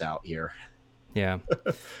help us out here. Yeah,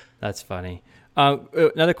 that's funny.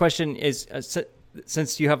 Another question is,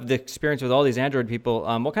 since you have the experience with all these Android people,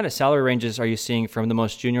 what kind of salary ranges are you seeing from the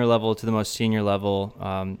most junior level to the most senior level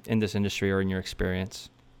in this industry or in your experience?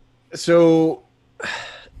 So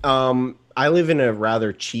I live in a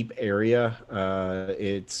rather cheap area.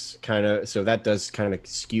 It's so that does kind of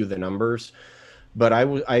skew the numbers. But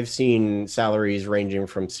I've seen salaries ranging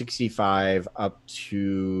from 65 up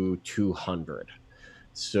to 200.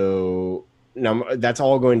 So now that's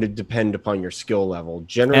all going to depend upon your skill level.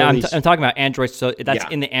 Generally, I'm talking about Android, so that's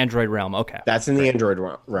in the Android realm. Okay, that's in the Android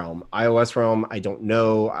realm. iOS realm, I don't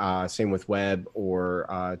know. Same with web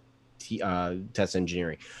or test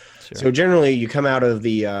engineering. Sure. So generally, you come out of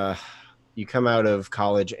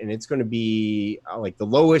college, and it's going to be like the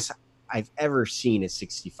lowest I've ever seen is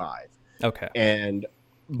 65. Okay.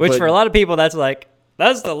 Which for a lot of people, that's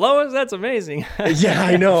the lowest. That's amazing. Yeah,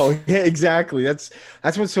 I know. Yeah, exactly. That's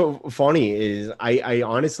what's so funny is I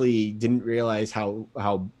honestly didn't realize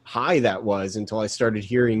how high that was until I started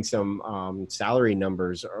hearing some salary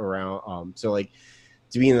numbers around. So like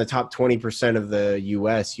to be in the top 20% of the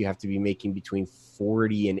US, you have to be making between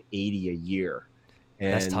 40 and 80 a year.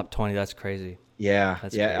 And that's top 20. That's crazy. Yeah.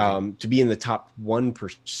 That's crazy. To be in the top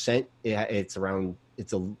 1%, it's around.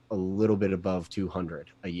 It's a little bit above 200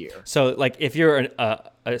 a year. So like if you're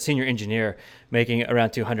a senior engineer making around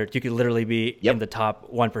 200, you could literally be in the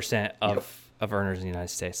top 1% of earners in the United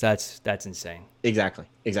States. That's insane. Exactly.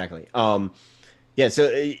 So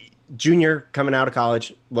junior coming out of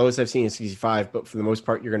college, lowest I've seen is 65, but for the most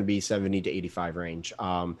part, you're going to be 70 to 85 range.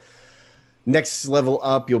 Next level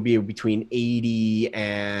up, you'll be between 80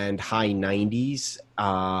 and high 90s.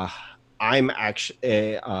 I'm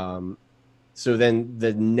actually... So then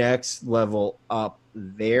the next level up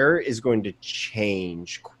there is going to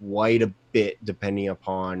change quite a bit depending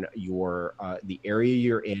upon your the area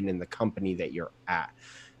you're in and the company that you're at.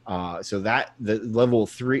 So that the level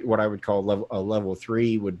 3, what I would call level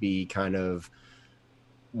 3 would be kind of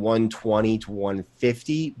 120 to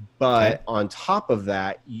 150. But on top of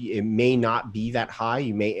that, it may not be that high.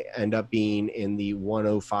 You may end up being in the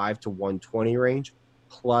 105 to 120 range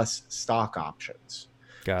plus stock options.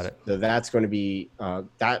 Got it. So that's going to be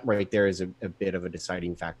that right there is a bit of a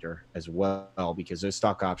deciding factor as well, because those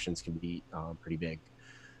stock options can be pretty big.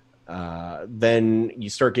 Then you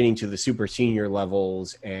start getting to the super senior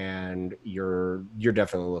levels, and you're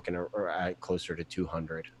definitely looking at closer to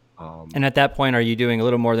 200. And at that point, are you doing a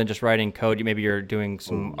little more than just writing code? Maybe you're doing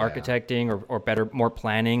some architecting or better, more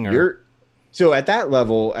planning, or so at that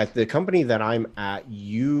level, at the company that I'm at,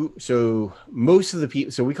 so most of the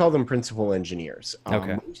people, so we call them principal engineers.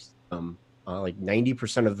 Okay. Most of them, like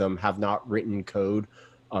 90% of them have not written code,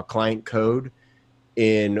 client code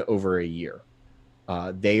in over a year.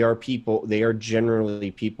 They are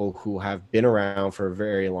generally people who have been around for a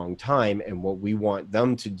very long time. And what we want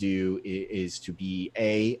them to do is to be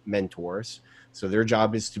mentors. So their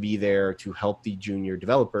job is to be there to help the junior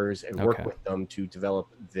developers and work with them to develop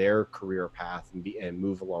their career path and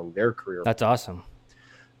move along their career. That's awesome.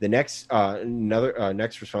 The next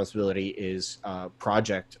next responsibility is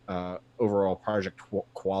overall project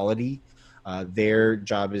quality. Their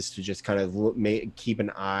job is to just kind of keep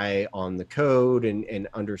an eye on the code and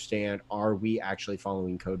understand, are we actually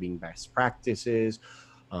following coding best practices?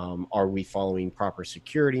 Are we following proper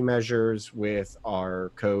security measures with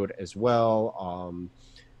our code as well?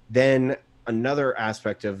 Then another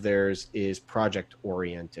aspect of theirs is project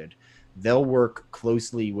oriented. They'll work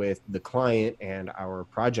closely with the client and our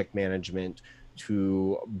project management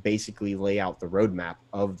to basically lay out the roadmap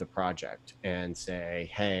of the project and say,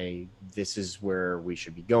 hey, this is where we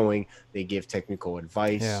should be going. They give technical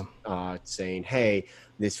advice, saying, hey,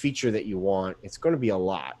 this feature that you want, it's going to be a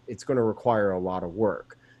lot. It's going to require a lot of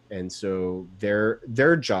work. And so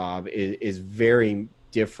their job is very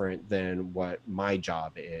different than what my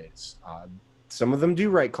job is. Some of them do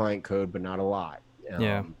write client code, but not a lot.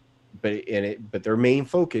 But their main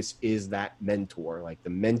focus is that mentor. Like the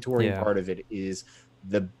mentoring part of it is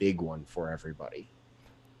the big one for everybody.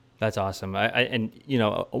 That's awesome. And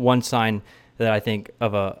one sign that I think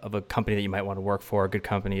of a company that you might want to work for, a good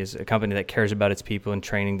company, is a company that cares about its people and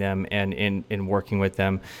training them and in working with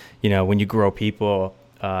them. When you grow people,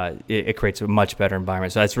 it creates a much better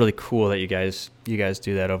environment. So that's really cool that you guys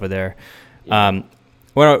do that over there. Yeah.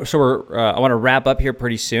 I want to wrap up here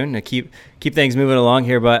pretty soon to keep things moving along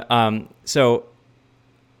here. But so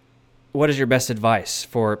what is your best advice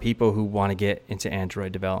for people who want to get into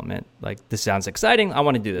Android development? Like, this sounds exciting, I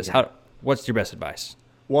want to do this. What's your best advice?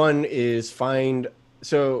 One is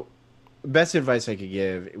best advice I could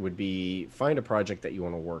give would be find a project that you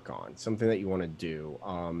want to work on, something that you want to do.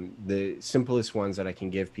 The simplest ones that I can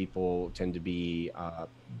give people tend to be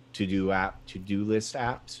to-do list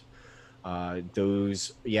apps.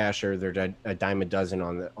 Those, sure, they're a dime a dozen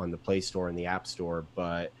on the Play Store and the App Store,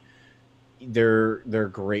 but they're a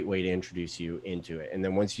great way to introduce you into it. And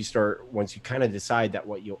then once you kind of decide that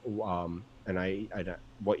what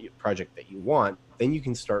project that you want, then you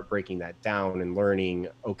can start breaking that down and learning,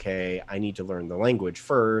 okay, I need to learn the language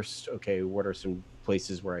first. Okay, what are some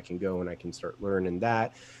places where I can go and I can start learning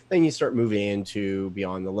that? Then you start moving into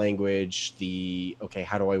beyond the language,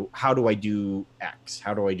 how do I do X?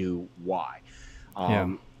 How do I do Y?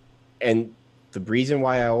 And the reason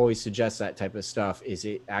why I always suggest that type of stuff is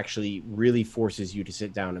it actually really forces you to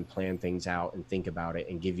sit down and plan things out and think about it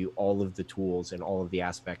and give you all of the tools and all of the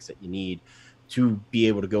aspects that you need to be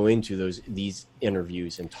able to go into these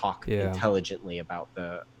interviews and talk intelligently about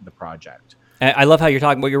the project. I love how you're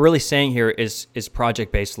talking. What you're really saying here is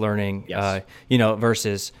project-based learning,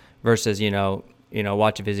 versus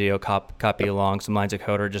watch a video, copy along some lines of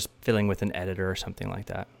code, or just filling with an editor or something like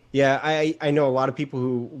that. Yeah, I know a lot of people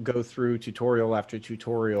who go through tutorial after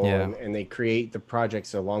tutorial and they create the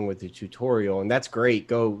projects along with the tutorial, and that's great.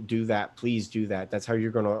 Go do that. Please do that. That's how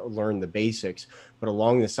you're going to learn the basics. But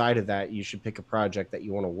along the side of that, you should pick a project that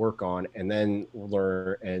you want to work on and then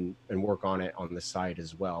learn and work on it on the side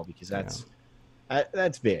as well, because that's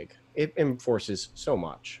big. It enforces so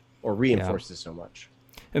much or reinforces so much.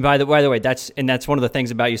 And by the way, that's one of the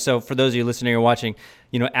things about you. So for those of you listening or watching,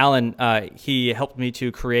 Alan, he helped me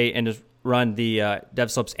to create and run the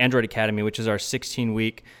DevSlopes Android Academy, which is our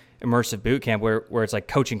 16-week immersive boot camp where it's like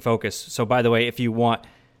coaching focus. So by the way, if you want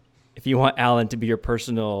Alan to be your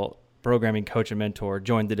personal programming coach and mentor,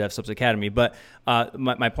 join the DevSlopes Academy. But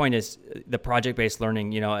my point is the project-based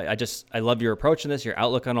learning. I love your approach in this, your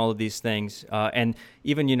outlook on all of these things, and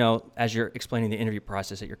even as you're explaining the interview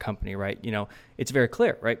process at your company, right? It's very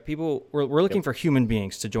clear, right? We're looking for human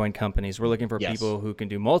beings to join companies. We're looking for people who can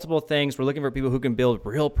do multiple things. We're looking for people who can build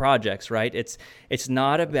real projects, right? It's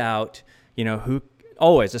not about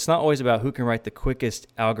it's not always about who can write the quickest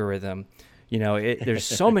algorithm. There's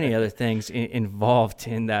so many other things involved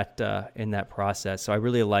in that process. So I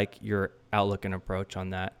really like your outlook and approach on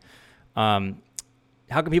that. How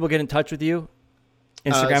can people get in touch with you?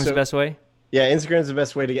 Instagram's the best way? Yeah, Instagram's the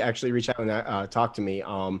best way to actually reach out and talk to me.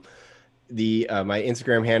 My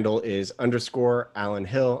Instagram handle is _Alan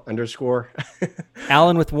Hill _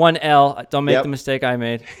 Alan with one L. Don't make the mistake I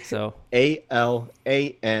made. So ALANHILL.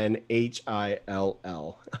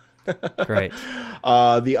 Great.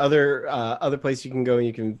 The other place you can go and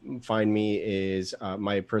you can find me is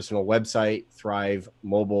my personal website,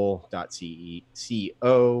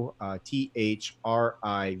 thrivemobile.co,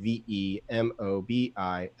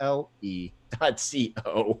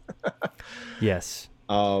 THRIVEMOBILE.co. Yes.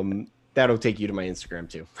 That'll take you to my Instagram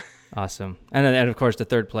too. Awesome. And of course, the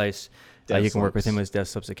third place you can work with him is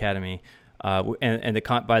DevSlopes Academy. And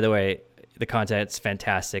by the way, the content's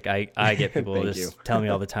fantastic. I get people just telling me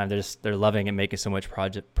all the time they're loving it, making so much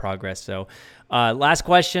progress. So, last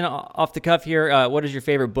question off the cuff here: what is your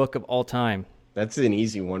favorite book of all time? That's an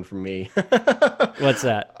easy one for me. What's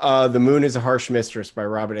that? The Moon is a Harsh Mistress by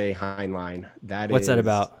Robert A. Heinlein. What's that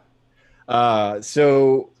about?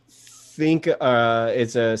 So think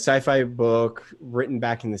it's a sci-fi book written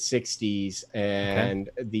back in the 60s, and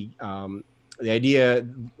the idea,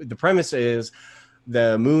 the premise is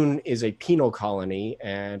the moon is a penal colony,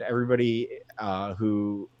 and everybody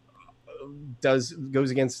who goes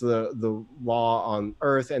against the law on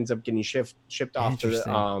Earth ends up getting shipped off to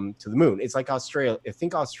the moon. It's like Australia. I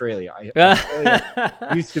think Australia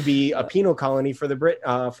used to be a penal colony for the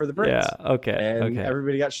Brits. Yeah. Okay. And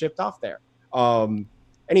everybody got shipped off there.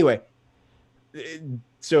 Anyway,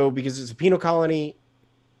 so because it's a penal colony,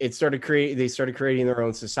 they started creating their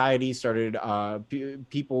own society,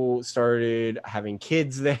 people started having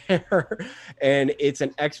kids there, and it's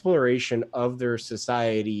an exploration of their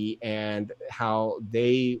society and how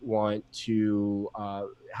they want to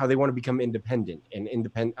become independent and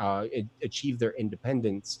achieve their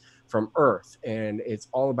independence from Earth. And it's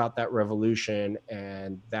all about that revolution,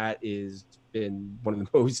 and that is been one of the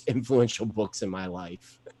most influential books in my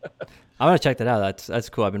life. I'm gonna check that out. That's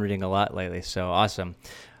cool. I've been reading a lot lately, so awesome.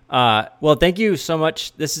 Well, thank you so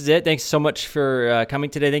much. This is it. Thanks so much for coming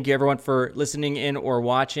today. Thank you, everyone, for listening in or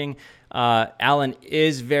watching. Alan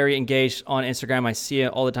is very engaged on Instagram. I see it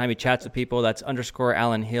all the time. He chats with people. That's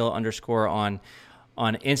 _Alan Hill _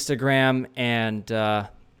 on Instagram. And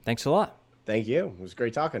thanks a lot. Thank you. It was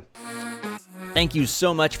great talking. Thank you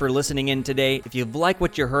so much for listening in today. If you've liked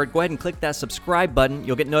what you heard, go ahead and click that subscribe button.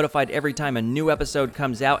 You'll get notified every time a new episode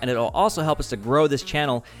comes out, and it'll also help us to grow this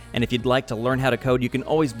channel. And if you'd like to learn how to code, you can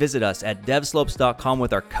always visit us at devslopes.com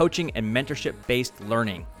with our coaching and mentorship-based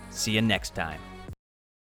learning. See you next time.